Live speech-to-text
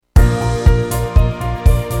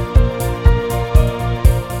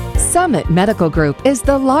Summit Medical Group is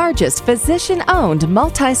the largest physician-owned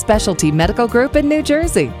multi-specialty medical group in New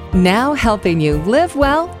Jersey. Now helping you live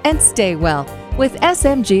well and stay well with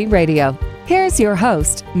SMG Radio. Here's your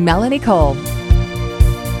host, Melanie Cole.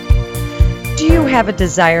 Do you have a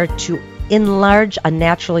desire to enlarge a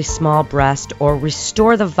naturally small breast or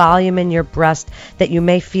restore the volume in your breast that you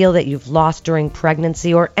may feel that you've lost during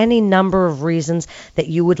pregnancy, or any number of reasons that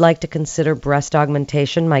you would like to consider breast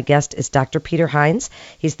augmentation? My guest is Dr. Peter Hines.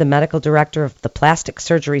 He's the medical director of the Plastic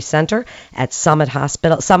Surgery Center at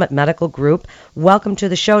Summit Medical Group. Welcome to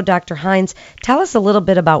the show, Dr. Hines. Tell us a little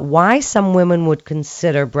bit about why some women would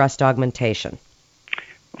consider breast augmentation.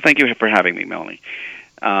 Well, thank you for having me, Melanie.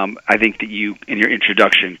 I think that you, in your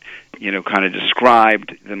introduction, kind of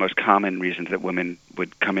described the most common reasons that women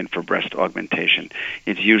would come in for breast augmentation.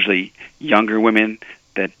 It's usually younger women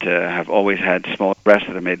that have always had small breasts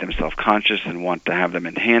that have made them self-conscious and want to have them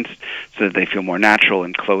enhanced so that they feel more natural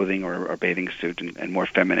in clothing or bathing suit and more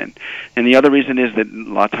feminine. And the other reason is that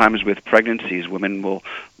a lot of times with pregnancies, women will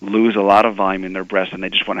lose a lot of volume in their breasts, and they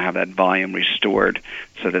just want to have that volume restored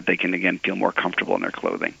so that they can, again, feel more comfortable in their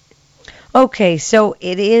clothing. Okay, so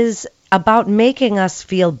it is about making us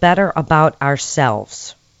feel better about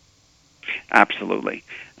ourselves. Absolutely.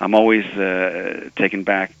 I'm always taken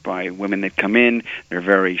back by women that come in. They're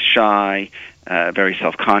very shy, very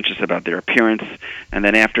self-conscious about their appearance. And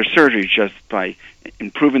then after surgery, just by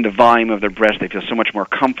improving the volume of their breast, they feel so much more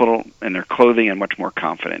comfortable in their clothing and much more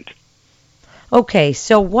confident. Okay,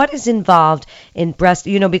 so what is involved in breast,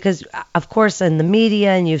 because of course in the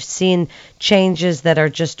media and you've seen changes that are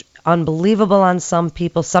just unbelievable on some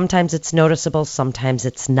people. Sometimes it's noticeable, sometimes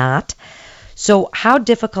it's not. So how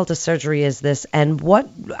difficult a surgery is this, and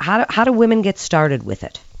how do women get started with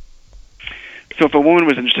it? So if a woman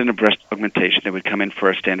was interested in a breast augmentation, they would come in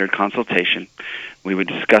for a standard consultation. We would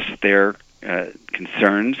discuss their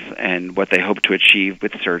concerns and what they hope to achieve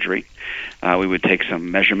with surgery. We would take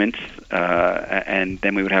some measurements, and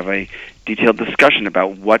then we would have a detailed discussion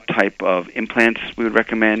about what type of implants we would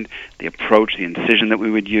recommend, the approach, the incision that we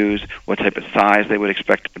would use, what type of size they would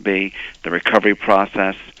expect it to be, the recovery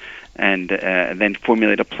process, and then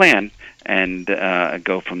formulate a plan and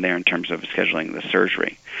go from there in terms of scheduling the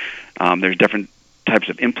surgery. There's different types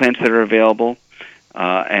of implants that are available,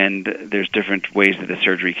 and there's different ways that the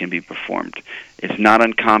surgery can be performed. It's not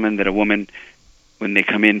uncommon that a woman, when they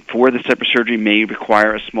come in for this type of surgery, may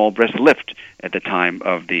require a small breast lift at the time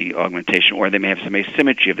of the augmentation, or they may have some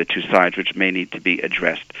asymmetry of the two sides, which may need to be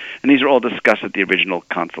addressed. And these are all discussed at the original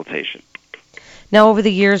consultation. Now, over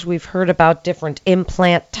the years, we've heard about different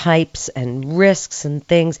implant types and risks and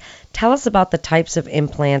things. Tell us about the types of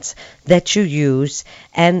implants that you use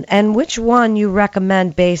and which one you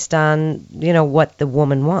recommend based on, what the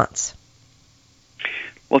woman wants.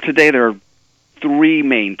 Well, today there are three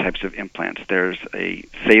main types of implants. There's a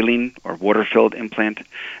saline or water-filled implant,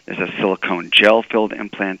 there's a silicone gel-filled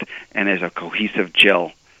implant, and there's a cohesive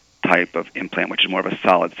gel type of implant, which is more of a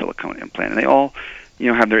solid silicone implant. And they all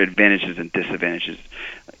have their advantages and disadvantages.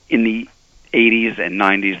 In the 80s and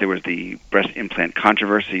 90s, there was the breast implant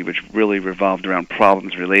controversy, which really revolved around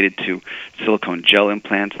problems related to silicone gel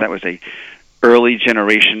implants. That was a early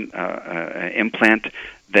generation implant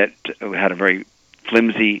that had a very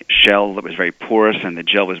flimsy shell that was very porous, and the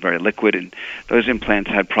gel was very liquid, and those implants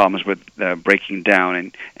had problems with breaking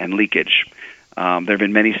down and leakage. There have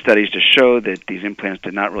been many studies to show that these implants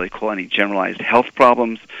did not really cause any generalized health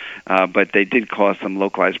problems, but they did cause some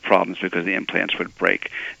localized problems because the implants would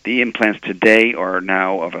break. The implants today are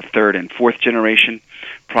now of a third and fourth generation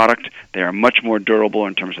product. They are much more durable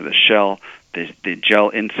in terms of the shell. The gel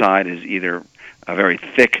inside is either a very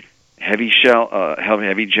thick, heavy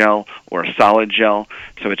gel or a solid gel,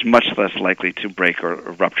 so it's much less likely to break or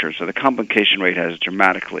rupture. So the complication rate has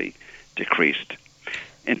dramatically decreased.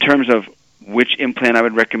 In terms of which implant I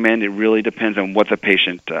would recommend, it really depends on what the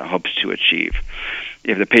patient hopes to achieve.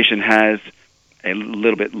 If the patient has a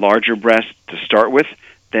little bit larger breast to start with,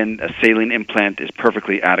 then a saline implant is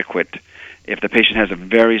perfectly adequate. If the patient has a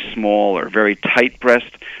very small or very tight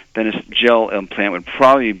breast, then a gel implant would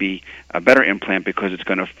probably be a better implant because it's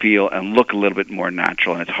going to feel and look a little bit more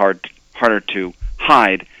natural, and it's harder to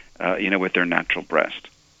hide, with their natural breast.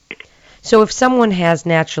 So if someone has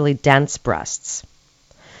naturally dense breasts,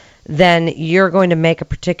 then you're going to make a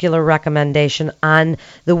particular recommendation on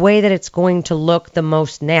the way that it's going to look the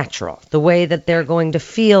most natural, the way that they're going to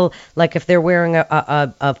feel like if they're wearing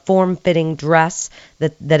a form-fitting dress,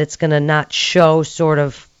 that it's going to not show sort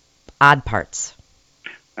of odd parts.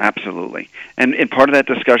 Absolutely. And part of that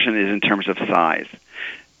discussion is in terms of size.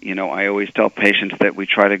 I always tell patients that we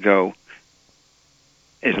try to go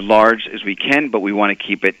as large as we can, but we want to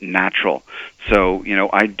keep it natural. So,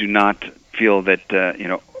 I do not feel that,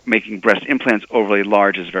 making breast implants overly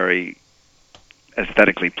large is very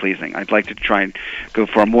aesthetically pleasing. I'd like to try and go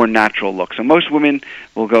for a more natural look. So most women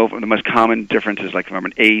will go for the most common differences, like from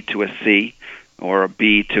an A to a C or a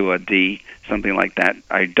B to a D, something like that.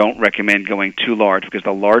 I don't recommend going too large, because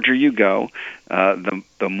the larger you go,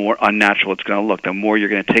 the more unnatural it's going to look. The more you're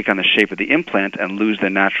going to take on the shape of the implant and lose the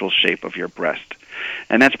natural shape of your breast.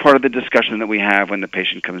 And that's part of the discussion that we have when the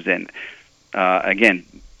patient comes in. Again,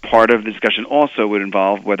 part of the discussion also would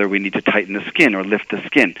involve whether we need to tighten the skin or lift the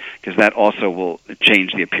skin, because that also will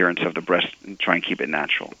change the appearance of the breast and try and keep it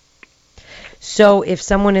natural. So if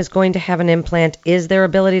someone is going to have an implant, is their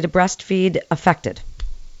ability to breastfeed affected?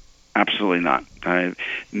 Absolutely not.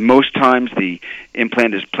 Most times the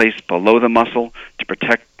implant is placed below the muscle to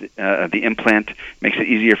protect the implant, makes it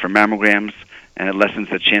easier for mammograms, and it lessens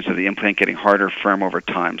the chance of the implant getting harder, firm over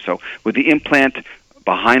time. So with the implant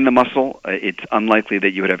behind the muscle, it's unlikely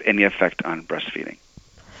that you would have any effect on breastfeeding.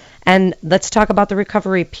 And let's talk about the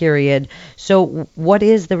recovery period. So what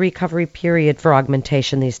is the recovery period for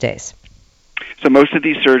augmentation these days? So most of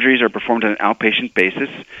these surgeries are performed on an outpatient basis,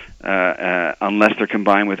 unless they're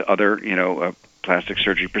combined with other, plastic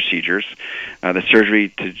surgery procedures. The surgery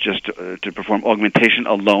to perform augmentation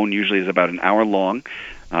alone usually is about an hour long.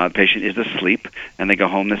 The patient is asleep, and they go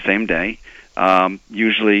home the same day.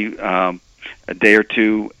 Usually, a day or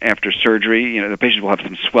two after surgery, the patient will have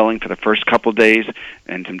some swelling for the first couple of days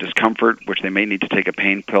and some discomfort, which they may need to take a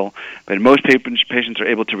pain pill. But most patients are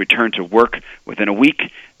able to return to work within a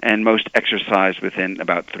week, and most exercise within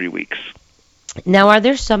about 3 weeks. Now, are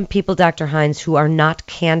there some people, Dr. Hines, who are not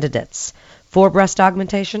candidates for breast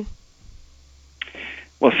augmentation?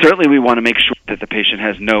 Well, certainly we want to make sure that the patient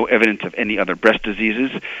has no evidence of any other breast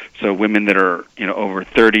diseases. So women that are, over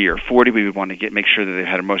 30 or 40, we would want to make sure that they've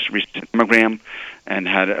had a most recent mammogram and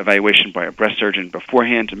had an evaluation by a breast surgeon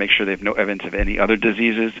beforehand to make sure they have no evidence of any other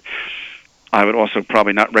diseases. I would also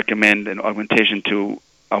probably not recommend an augmentation to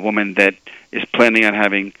a woman that is planning on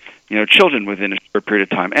having, children within a short period of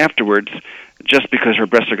time afterwards, just because her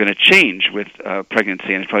breasts are going to change with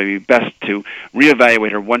pregnancy, and it's probably best to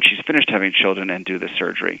reevaluate her once she's finished having children and do the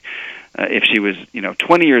surgery. If she was,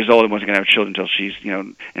 20 years old and wasn't going to have children until she's,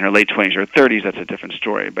 in her late 20s or 30s, that's a different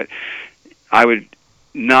story. But I would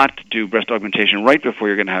not do breast augmentation right before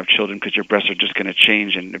you're going to have children, because your breasts are just going to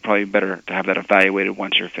change, and it's probably better to have that evaluated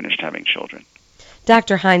once you're finished having children.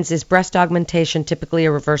 Dr. Hines, is breast augmentation typically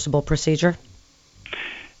a reversible procedure?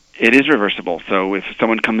 It is reversible. So if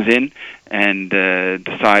someone comes in and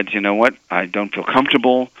decides, I don't feel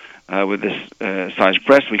comfortable with this size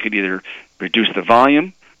breast, we could either reduce the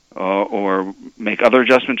volume or make other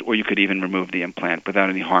adjustments, or you could even remove the implant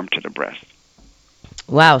without any harm to the breast.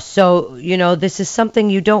 Wow. So, this is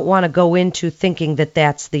something you don't want to go into thinking that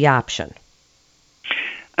that's the option.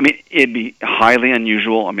 I mean, it'd be highly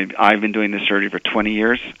unusual. I mean, I've been doing this surgery for 20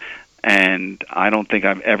 years, and I don't think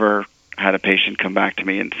I've ever had a patient come back to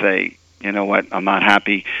me and say, you know what, I'm not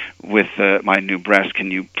happy with my new breast.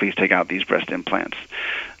 Can you please take out these breast implants?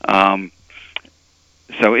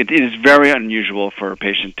 So it is very unusual for a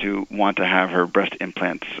patient to want to have her breast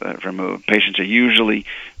implants removed. Patients are usually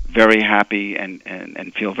very happy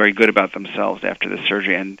and feel very good about themselves after the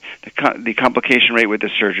surgery, and the complication rate with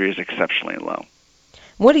this surgery is exceptionally low.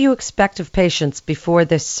 What do you expect of patients before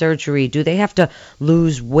this surgery? Do they have to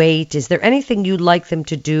lose weight? Is there anything you'd like them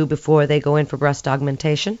to do before they go in for breast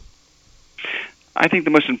augmentation? I think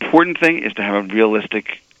the most important thing is to have a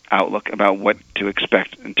realistic outlook about what to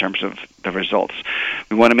expect in terms of the results.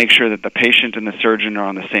 We want to make sure that the patient and the surgeon are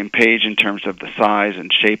on the same page in terms of the size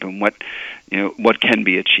and shape and what can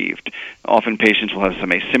be achieved. Often patients will have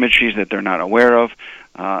some asymmetries that they're not aware of,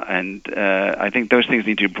 and I think those things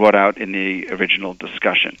need to be brought out in the original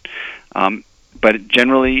discussion. But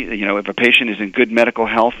generally, if a patient is in good medical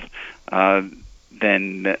health,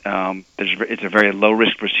 then it's a very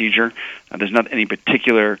low-risk procedure. There's not any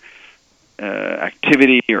particular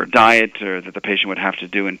activity or diet that the patient would have to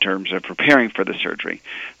do in terms of preparing for the surgery.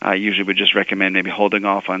 I usually would just recommend maybe holding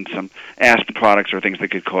off on some aspirin products or things that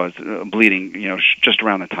could cause bleeding, just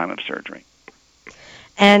around the time of surgery.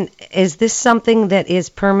 And is this something that is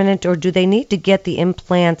permanent, or do they need to get the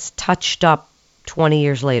implants touched up 20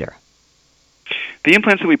 years later? The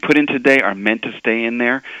implants that we put in today are meant to stay in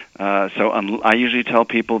there. I usually tell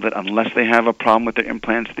people that unless they have a problem with their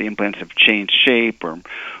implants, the implants have changed shape or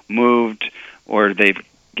moved, or they've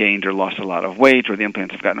gained or lost a lot of weight, or the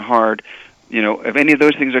implants have gotten hard. If any of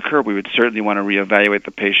those things occur, we would certainly want to reevaluate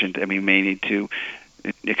the patient, and we may need to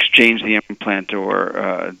exchange the implant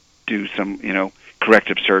or do some,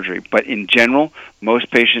 corrective surgery. But in general, most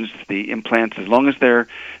patients, the implants, as long as they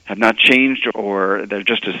have not changed or they're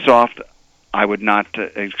just as soft, I would not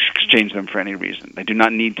exchange them for any reason. They do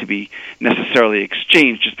not need to be necessarily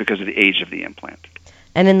exchanged just because of the age of the implant.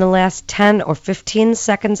 And in the last 10 or 15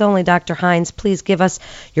 seconds only, Dr. Hines, please give us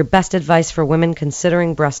your best advice for women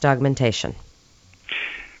considering breast augmentation.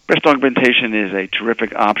 Breast augmentation is a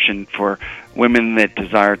terrific option for women that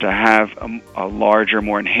desire to have a larger,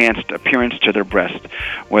 more enhanced appearance to their breast,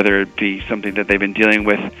 whether it be something that they've been dealing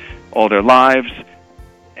with all their lives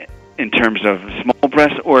in terms of small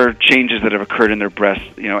breasts or changes that have occurred in their breasts,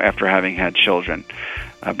 after having had children.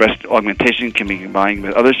 Breast augmentation can be combined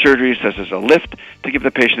with other surgeries, such as a lift, to give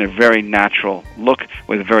the patient a very natural look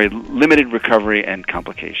with very limited recovery and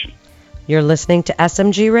complication. You're listening to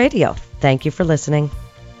SMG Radio. Thank you for listening.